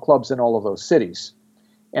strong clubs in all of those cities.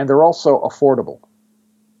 And they're also affordable.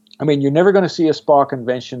 You're never going to see a SPA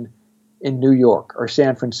convention in New York or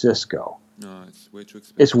San Francisco. No, it's way too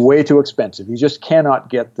expensive. It's way too expensive. You just cannot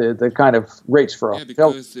get the kind of rates for a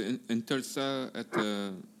hotel. Because in Tulsa,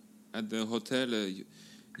 at the hotel,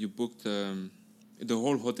 you booked... the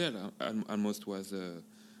whole hotel almost was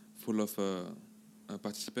full of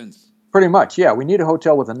participants. Pretty much, yeah. We need a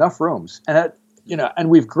hotel with enough rooms, and and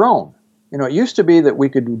we've grown. It used to be that we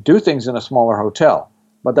could do things in a smaller hotel,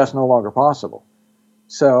 but that's no longer possible.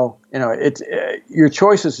 So, it's your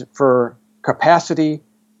choices for capacity,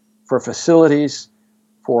 for facilities,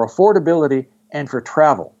 for affordability, and for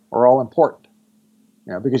travel are all important.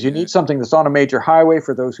 Because you need something that's on a major highway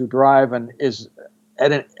for those who drive and is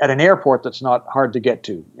at an airport that's not hard to get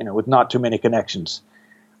to, with not too many connections.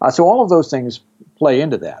 So all of those things play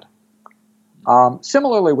into that.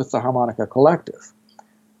 Similarly with the Harmonica Collective,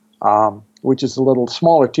 which is a little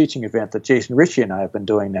smaller teaching event that Jason Ritchie and I have been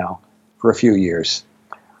doing now for a few years.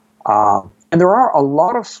 And there are a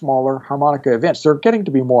lot of smaller harmonica events. There are getting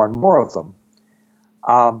to be more and more of them,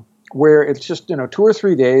 where it's just 2 or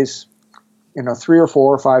 3 days, 3 or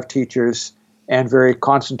 4 or 5 teachers, and very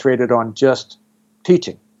concentrated on just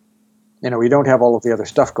teaching. You don't have all of the other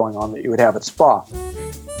stuff going on that you would have at SPA.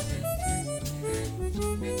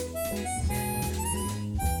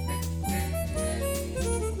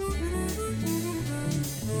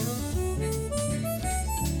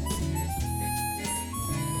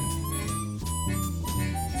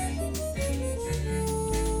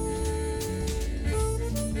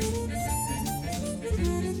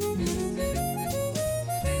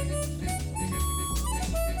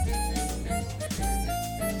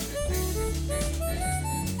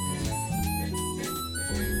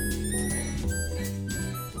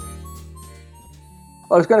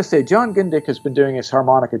 I was going to say, John Gindick has been doing his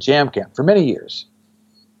harmonica jam camp for many years.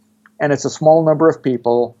 And it's a small number of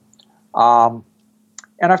people. And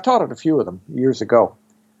I've taught at a few of them years ago.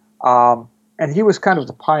 And he was kind of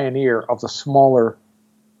the pioneer of the smaller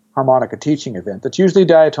harmonica teaching event that's usually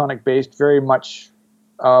diatonic based, very much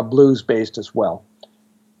blues based as well.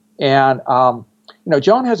 And,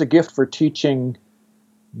 John has a gift for teaching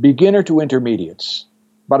beginner to intermediates.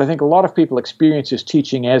 But I think a lot of people experience his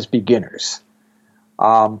teaching as beginners.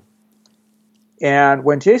 And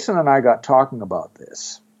when Jason and I got talking about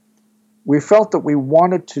this, we felt that we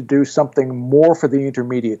wanted to do something more for the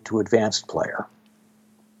intermediate to advanced player.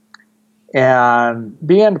 And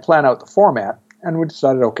began to plan out the format, and we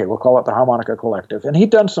decided, okay, we'll call it the Harmonica Collective. And he'd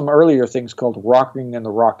done some earlier things called Rocking in the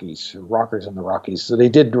Rockies, Rockers in the Rockies, that he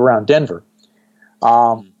did around Denver,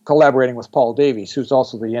 collaborating with Paul Davies, who's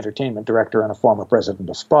also the entertainment director and a former president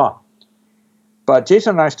of SPA. But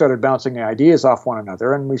Jason and I started bouncing ideas off one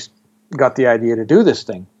another, and we got the idea to do this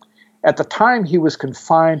thing. At the time, he was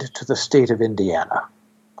confined to the state of Indiana.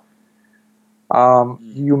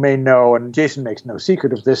 You may know, and Jason makes no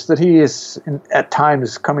secret of this, that he is, at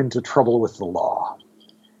times, come into trouble with the law.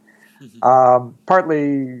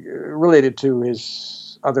 Partly related to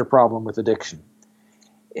his other problem with addiction.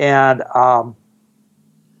 And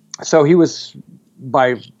so he was,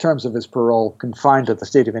 by terms of his parole, confined to the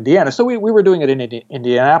state of Indiana. So we were doing it in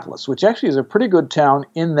Indianapolis, which actually is a pretty good town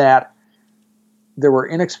in that there were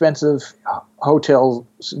inexpensive hotels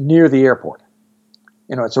near the airport.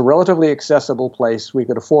 It's a relatively accessible place. We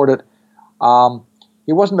could afford it.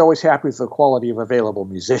 He wasn't always happy with the quality of available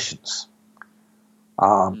musicians.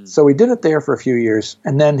 So we did it there for a few years,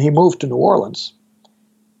 and then he moved to New Orleans.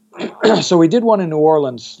 So we did one in New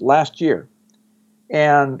Orleans last year,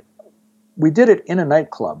 and we did it in a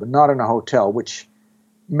nightclub and not in a hotel, which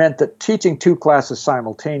meant that teaching 2 classes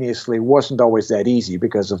simultaneously wasn't always that easy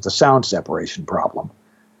because of the sound separation problem.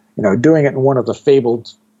 Doing it in one of the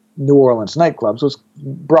fabled New Orleans nightclubs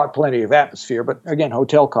brought plenty of atmosphere, but again,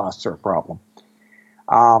 hotel costs are a problem.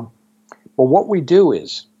 But what we do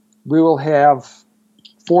is we will have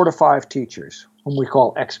 4 to 5 teachers, whom we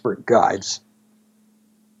call expert guides,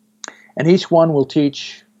 and each one will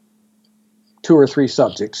teach 2 or 3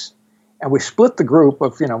 subjects. And we split the group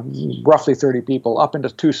of, roughly 30 people up into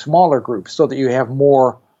 2 smaller groups so that you have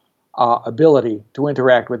more ability to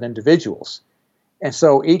interact with individuals. And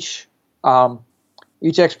so each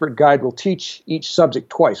expert guide will teach each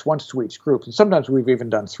subject twice, once to each group. And sometimes we've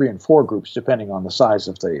even done 3 and 4 groups, depending on the size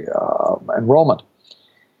of the enrollment.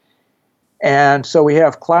 And so we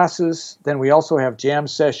have classes, then we also have jam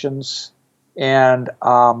sessions, and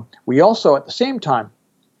we also, at the same time,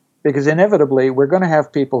 because inevitably we're going to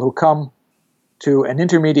have people who come to an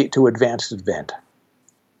intermediate to advanced event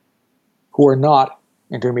who are not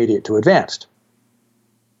intermediate to advanced.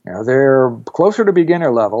 They're closer to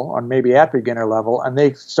beginner level, or maybe at beginner level, and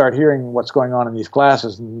they start hearing what's going on in these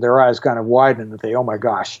classes, and their eyes kind of widen, and they, oh my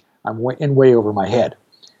gosh, I'm way over my head.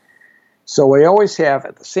 So we always have,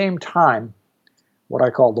 at the same time, what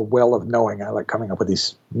I call the well of knowing. I like coming up with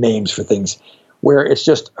these names for things, where it's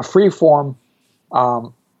just a free-form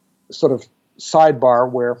sort of sidebar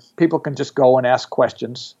where people can just go and ask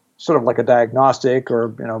questions, sort of like a diagnostic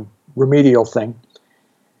or remedial thing.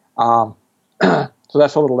 So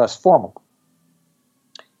that's a little less formal.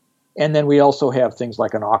 And then we also have things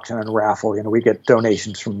like an auction and raffle. We get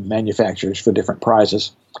donations from manufacturers for different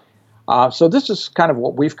prizes. So this is kind of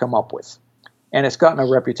what we've come up with. And it's gotten a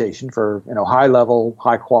reputation for, high level,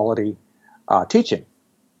 high quality teaching.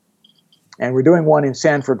 And we're doing one in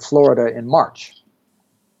Sanford, Florida in March.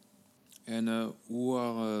 And who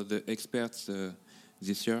are the experts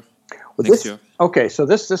this year? Next year? Okay, so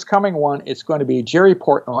this coming one, it's going to be Jerry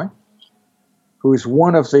Portnoy, who's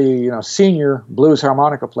one of the senior blues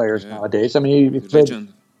harmonica players nowadays. I mean, he played,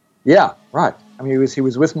 legend. Yeah, right. I mean, he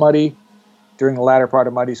was with Muddy during the latter part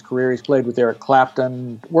of Muddy's career. He's played with Eric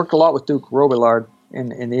Clapton, worked a lot with Duke Robillard in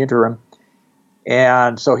the interim,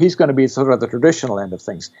 and so he's going to be sort of the traditional end of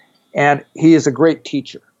things. And he is a great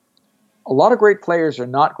teacher. A lot of great players are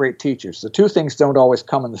not great teachers. The two things don't always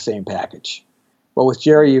come in the same package. But with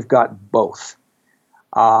Jerry, you've got both.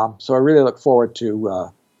 So I really look forward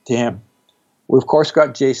to him. We've, of course,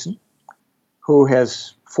 got Jason, who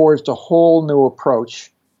has forged a whole new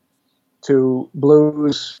approach to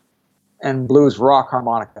blues and blues rock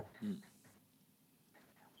harmonica.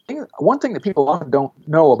 One thing that people often don't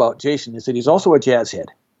know about Jason is that he's also a jazz head.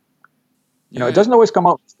 It doesn't always come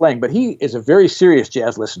out in his playing, but he is a very serious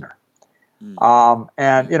jazz listener.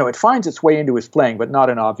 And it finds its way into his playing, but not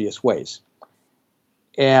in obvious ways.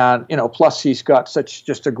 And, plus he's got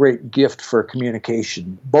just a great gift for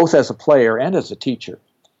communication, both as a player and as a teacher.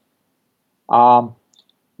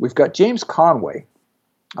 We've got James Conway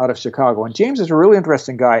out of Chicago. And James is a really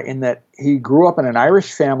interesting guy in that he grew up in an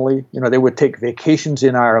Irish family. They would take vacations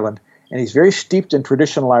in Ireland, and he's very steeped in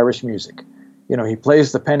traditional Irish music. He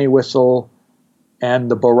plays the penny whistle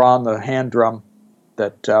and the bodhrán, the hand drum,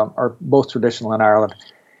 that are both traditional in Ireland.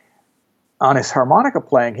 On his harmonica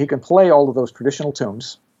playing, he can play all of those traditional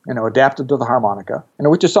tunes, adapted to the harmonica,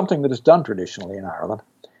 which is something that is done traditionally in Ireland.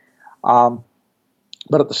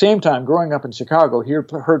 But at the same time, growing up in Chicago, he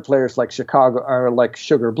heard players like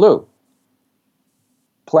Sugar Blue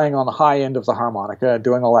playing on the high end of the harmonica,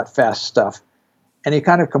 doing all that fast stuff. And he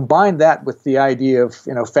kind of combined that with the idea of,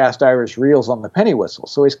 fast Irish reels on the penny whistle.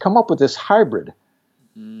 So he's come up with this hybrid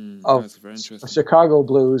of Chicago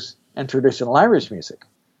blues and traditional Irish music.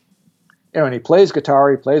 And he plays guitar,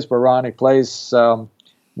 he plays bodhrán, he plays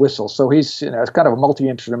whistle. So he's, it's kind of a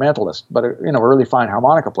multi-instrumentalist, but a really fine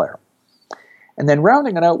harmonica player. And then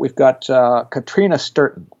rounding it out, we've got Katrina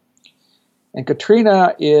Sturton. And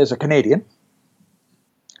Katrina is a Canadian.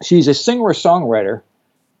 She's a singer-songwriter.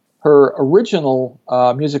 Her original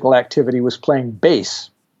musical activity was playing bass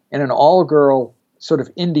in an all-girl sort of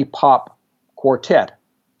indie pop quartet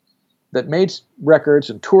that made records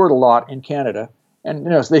and toured a lot in Canada. And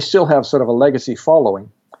they still have sort of a legacy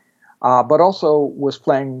following, but also was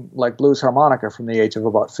playing like blues harmonica from the age of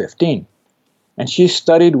about 15. And she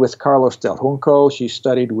studied with Carlos Del Junco. She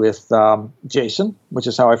studied with Jason, which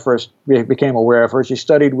is how I first became aware of her. She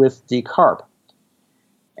studied with Deke Harp.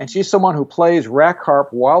 And she's someone who plays rack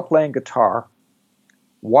harp while playing guitar,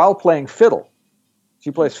 while playing fiddle.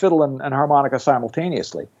 She plays fiddle and harmonica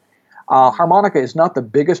simultaneously. Harmonica is not the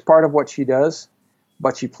biggest part of what she does,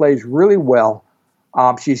 but she plays really well.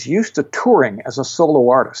 She's used to touring as a solo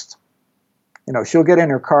artist. She'll get in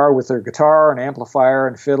her car with her guitar and amplifier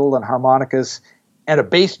and fiddle and harmonicas and a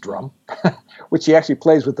bass drum, which she actually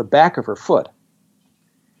plays with the back of her foot.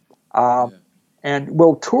 And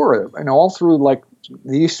will tour, all through like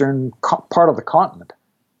the eastern part of the continent,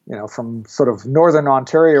 from sort of northern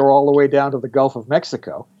Ontario all the way down to the Gulf of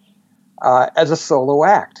Mexico, as a solo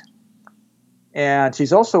act. And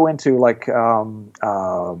she's also into like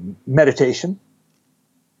meditation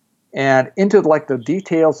and into like the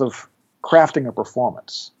details of crafting a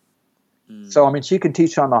performance. So, I mean, she can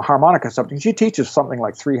teach on the harmonica something. She teaches something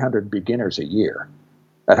like 300 beginners a year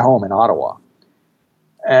at home in Ottawa.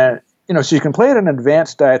 And, she can play at an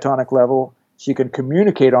advanced diatonic level. She can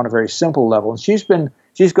communicate on a very simple level. And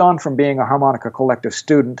she's gone from being a harmonica collective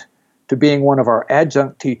student to being one of our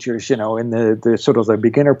adjunct teachers, in the sort of the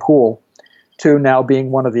beginner pool, to now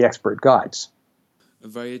being one of the expert guides. A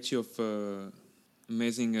variety of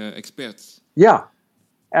amazing experts. Yeah.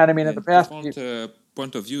 And I mean, in the past, different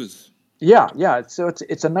point of views. Yeah. So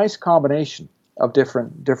it's a nice combination of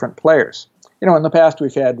different players. In the past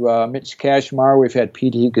we've had Mitch Kashmar, we've had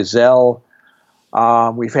P.D. Gazelle,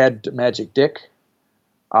 we've had Magic Dick,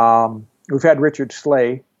 we've had Richard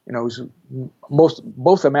Slay, who's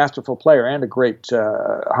both a masterful player and a great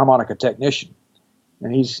harmonica technician,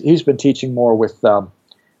 and he's been teaching more with John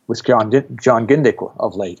Gindick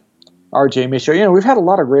of late. R.J. Michaud, we've had a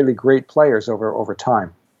lot of really great players over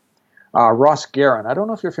time. Ross Guerin. I don't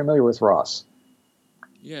know if you're familiar with Ross.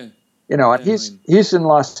 Yeah. And he's in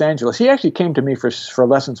Los Angeles. He actually came to me for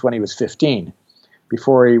lessons when he was 15,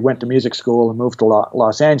 before he went to music school and moved to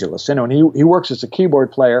Los Angeles. And he works as a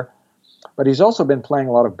keyboard player, but he's also been playing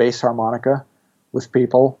a lot of bass harmonica with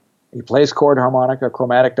people. He plays chord harmonica,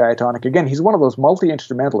 chromatic diatonic. Again, he's one of those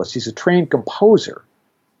multi-instrumentalists. He's a trained composer.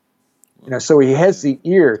 So he has the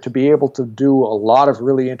ear to be able to do a lot of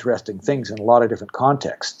really interesting things in a lot of different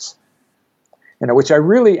contexts, which I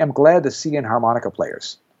really am glad to see in harmonica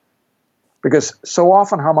players. Because so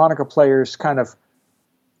often harmonica players kind of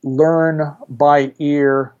learn by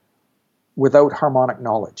ear without harmonic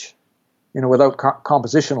knowledge, without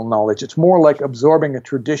compositional knowledge. It's more like absorbing a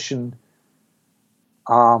tradition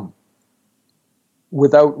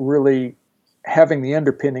without really having the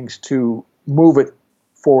underpinnings to move it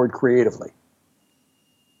forward creatively.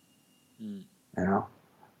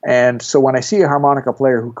 And so when I see a harmonica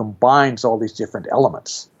player who combines all these different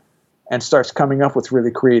elements and starts coming up with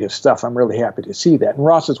really creative stuff, I'm really happy to see that. And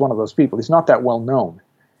Ross is one of those people. He's not that well known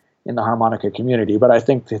in the harmonica community, but I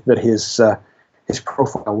think that his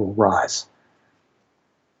profile will rise.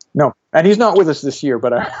 No, and he's not with us this year,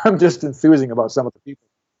 but I'm just enthusing about some of the people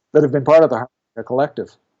that have been part of the harmonica collective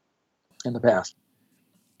in the past.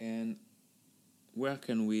 And where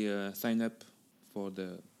can we sign up for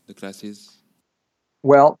the classes?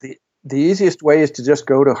 Well, the easiest way is to just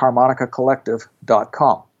go to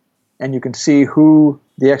harmonicacollective.com, and you can see who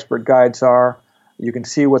the expert guides are. You can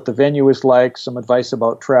see what the venue is like, some advice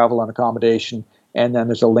about travel and accommodation, and then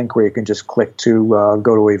there's a link where you can just click to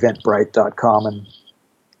go to eventbrite.com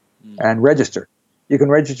and register. You can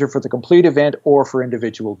register for the complete event or for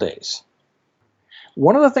individual days.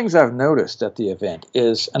 One of the things I've noticed at the event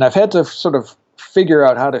is, and I've had to sort of figure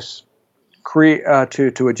out how to create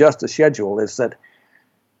to adjust the schedule, is that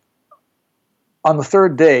on the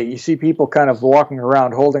third day, you see people kind of walking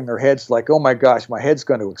around holding their heads like, oh my gosh, my head's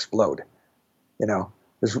going to explode.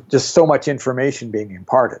 There's just so much information being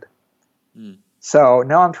imparted. So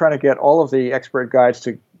now I'm trying to get all of the expert guides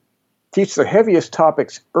to teach the heaviest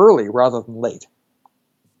topics early rather than late,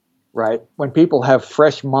 right? When people have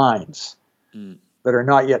fresh minds that are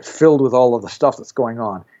not yet filled with all of the stuff that's going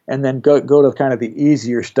on, and then go to kind of the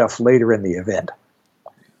easier stuff later in the event.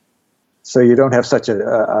 So you don't have such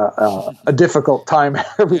a difficult time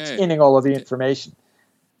retaining all of the information.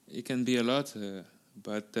 It can be a lot,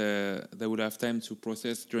 but they would have time to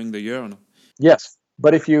process during the year. No? Yes,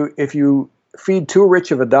 but if you feed too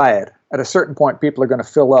rich of a diet, at a certain point people are going to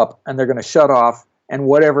fill up and they're going to shut off, and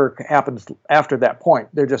whatever happens after that point,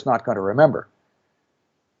 they're just not going to remember.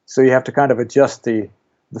 So you have to kind of adjust the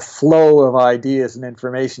flow of ideas and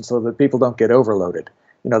information so that people don't get overloaded.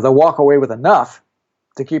 They'll walk away with enough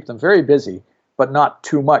to keep them very busy, but not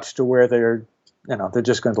too much to where they're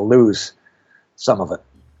just going to lose some of it.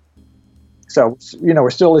 So, we're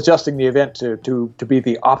still adjusting the event to be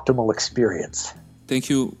the optimal experience. Thank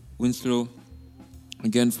you, Winslow,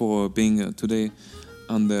 again for being today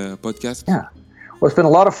on the podcast. Yeah. Well, it's been a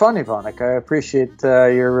lot of fun, Ivanek. I appreciate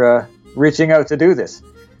your reaching out to do this.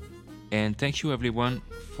 And thank you, everyone,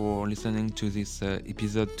 for listening to this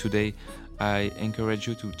episode today. I encourage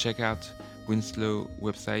you to check out Winslow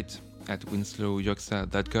website at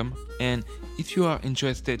winslowyorksa.com. And if you are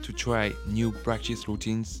interested to try new practice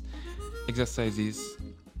routines, exercises,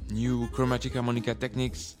 new chromatic harmonica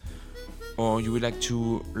techniques, or you would like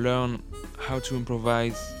to learn how to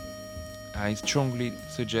improvise, I strongly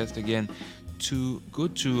suggest again to go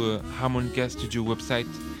to Harmonica Studio website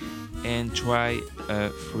and try a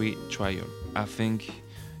free trial. I think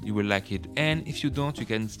you will like it. And if you don't, you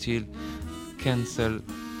can still cancel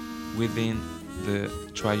within the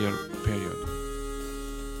trial period.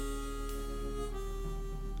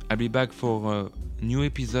 I'll be back for a new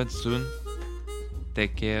episode soon.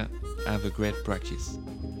 Take care. Have a great practice.